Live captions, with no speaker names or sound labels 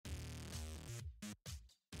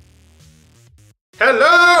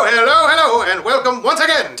Hello, and welcome once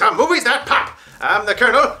again to Movies That Pop. I'm the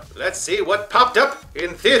Kernel. Let's see what popped up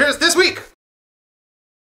in theaters this week.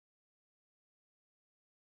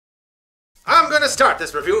 I'm going to start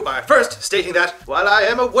this review by first stating that, while I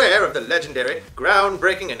am aware of the legendary,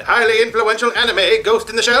 groundbreaking, and highly influential anime Ghost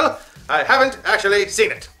in the Shell, I haven't actually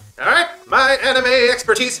seen it. Alright? My anime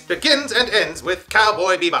expertise begins and ends with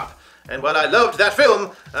Cowboy Bebop. And while I loved that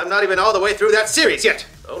film, I'm not even all the way through that series yet.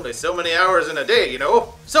 Only so many hours in a day, you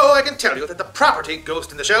know. So I can tell you that the property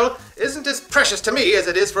Ghost in the Shell isn't as precious to me as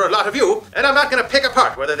it is for a lot of you, and I'm not going to pick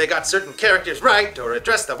apart whether they got certain characters right or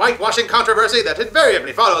address the whitewashing controversy that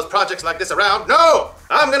invariably follows projects like this around. No!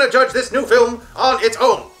 I'm going to judge this new film on its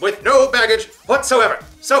own, with no baggage whatsoever.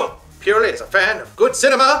 So, purely as a fan of good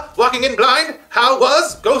cinema, walking in blind, how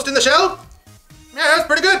was Ghost in the Shell? Yeah, it's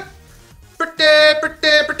pretty good.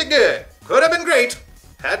 Pretty good. Could have been great.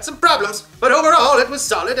 Had some problems, but overall it was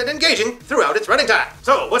solid and engaging throughout its running time.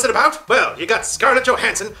 So, what's it about? Well, you got Scarlett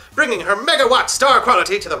Johansson bringing her megawatt star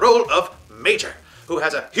quality to the role of Major, who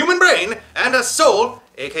has a human brain and a soul,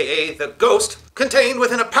 aka the ghost, contained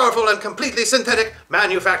within a powerful and completely synthetic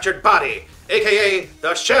manufactured body, aka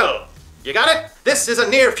the Shell. You got it? This is a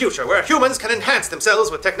near future where humans can enhance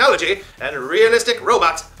themselves with technology and realistic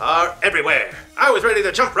robots are everywhere. I was ready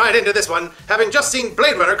to jump right into this one, having just seen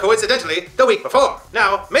Blade Runner coincidentally the week before.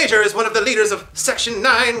 Now, Major is one of the leaders of Section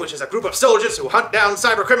 9, which is a group of soldiers who hunt down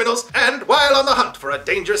cyber criminals, and while on the hunt for a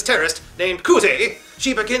dangerous terrorist named Kuze,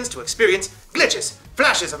 she begins to experience glitches,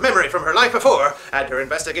 flashes of memory from her life before, and her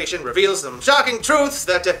investigation reveals some shocking truths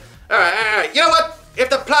that, you know what? If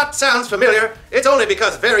the plot sounds familiar, it's only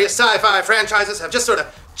because various sci-fi franchises have just sort of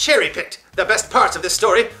cherry-picked the best parts of this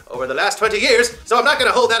story over the last 20 years, so I'm not going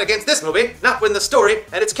to hold that against this movie, not when the story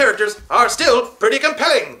and its characters are still pretty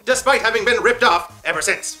compelling, despite having been ripped off ever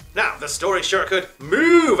since. Now, the story sure could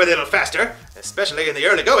move a little faster, especially in the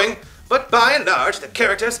early going, but by and large, the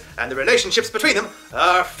characters and the relationships between them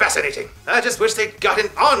are fascinating. I just wish they'd gotten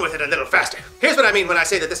on with it a little faster. Here's what I mean when I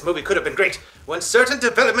say that this movie could have been great. When certain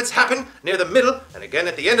developments happen near the middle and again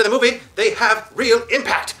at the end of the movie, they have real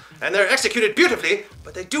impact. And they're executed beautifully,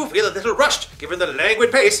 but they do feel a little rushed given the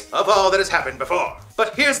languid pace of all that has happened before.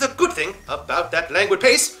 But here's the good thing about that languid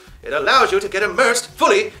pace. It allows you to get immersed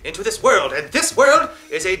fully into this world, and this world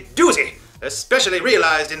is a doozy. Especially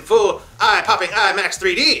realized in full eye-popping IMAX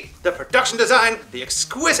 3D. The production design, the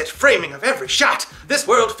exquisite framing of every shot. This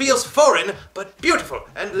world feels foreign, but beautiful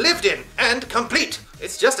and lived in and complete.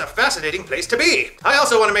 It's just a fascinating place to be. I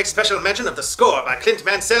also want to make special mention of the score by Clint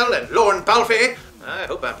Mansell and Lorne Balfe. I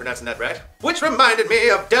hope I'm pronouncing that right. Which reminded me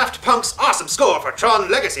of Daft Punk's awesome score for Tron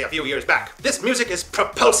Legacy a few years back. This music is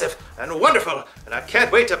propulsive and wonderful, and I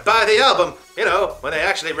can't wait to buy the album, you know, when they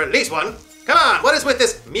actually release one. Come on, what is with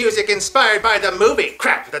this music inspired by the movie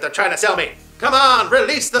crap that they're trying to sell me? Come on,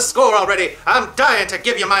 release the score already. I'm dying to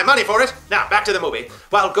give you my money for it. Now, back to the movie.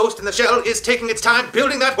 While Ghost in the Shell is taking its time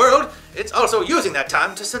building that world, it's also using that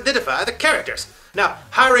time to solidify the characters. Now,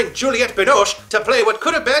 hiring Juliette Binoche to play what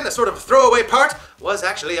could have been a sort of throwaway part was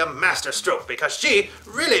actually a masterstroke because she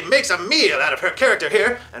really makes a meal out of her character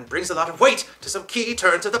here and brings a lot of weight to some key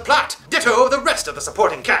turns of the plot. Ditto the rest of the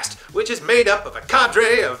supporting cast, which is made up of a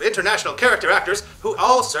cadre of international character actors who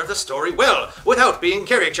all serve the story well without being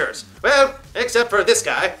caricatures. Well, except for this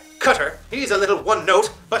guy, Cutter. He's a little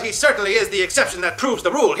one-note, but he certainly is the exception that proves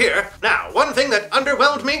the rule here. Now, one thing that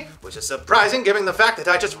underwhelmed me, which is surprising given the fact that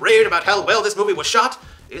I just raved about how well this movie was shot,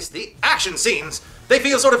 is the action scenes. They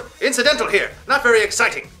feel sort of incidental here, not very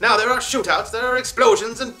exciting. Now, there are shootouts, there are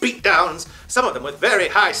explosions and beatdowns, some of them with very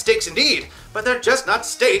high stakes indeed, but they're just not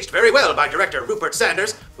staged very well by director Rupert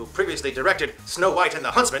Sanders, who previously directed Snow White and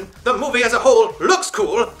the Huntsman. The movie as a whole looks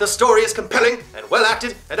cool, the story is compelling and well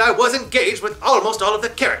acted, and I was engaged with almost all of the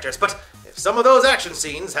characters, but if some of those action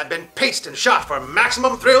scenes had been paced and shot for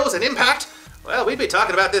maximum thrills and impact, well, we'd be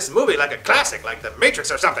talking about this movie like a classic, like The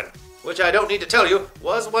Matrix or something. Which I don't need to tell you,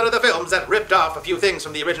 was one of the films that ripped off a few things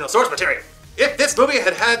from the original source material. If this movie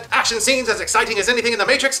had had action scenes as exciting as anything in The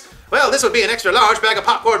Matrix, well, this would be an extra large bag of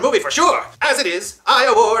popcorn movie for sure. As it is, I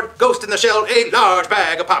award Ghost in the Shell a large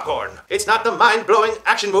bag of popcorn. It's not the mind-blowing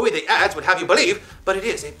action movie the ads would have you believe, but it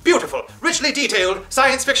is a beautiful, richly detailed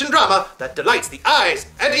science fiction drama that delights the eyes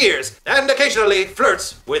and ears, and occasionally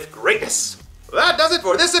flirts with greatness. That does it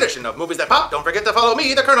for this edition of Movies That Pop. Don't forget to follow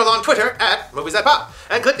me, the Kernel, on Twitter at Movies That Pop.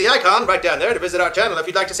 And click the icon right down there to visit our channel if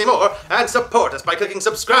you'd like to see more. And support us by clicking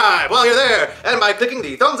subscribe while you're there. And by clicking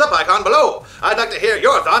the thumbs up icon below. I'd like to hear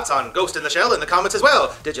your thoughts on Ghost in the Shell in the comments as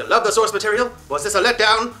well. Did you love the source material? Was this a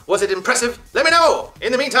letdown? Was it impressive? Let me know.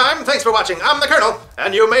 In the meantime, thanks for watching. I'm the Kernel.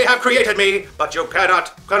 And you may have created me, but you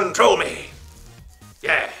cannot control me.